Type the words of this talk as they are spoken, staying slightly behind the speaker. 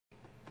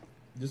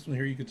This one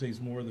here, you could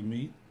taste more of the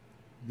meat.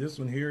 This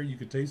one here, you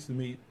could taste the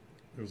meat.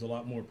 There was a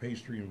lot more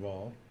pastry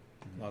involved,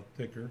 a lot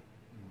thicker.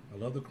 I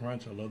love the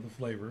crunch. I love the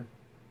flavor.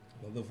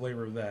 I love the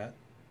flavor of that.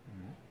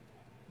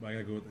 But I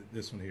gotta go with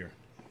this one here.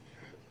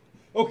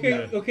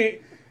 Okay, okay.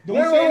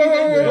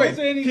 Wait.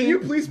 Can you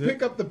please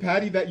pick up the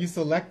patty that you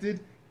selected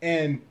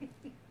and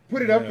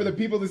put it up for the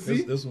people to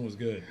see? This one was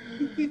good.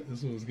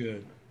 This one was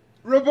good.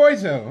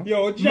 Roberto.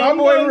 Yo, my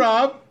boy done.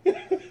 Rob.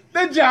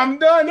 The jam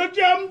done. The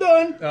jam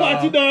done.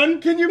 Party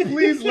done. Can you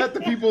please let the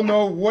people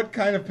know what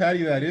kind of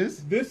patty that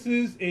is? This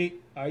is a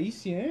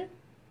Haitian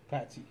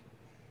Patty.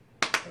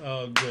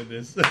 Oh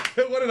goodness!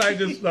 What did I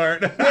just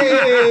start?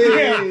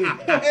 Hey!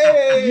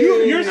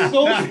 You're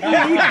so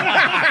silly.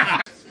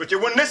 But you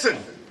wouldn't listen.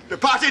 The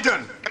party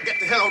done. Get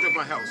the hell out of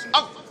my house.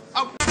 Out!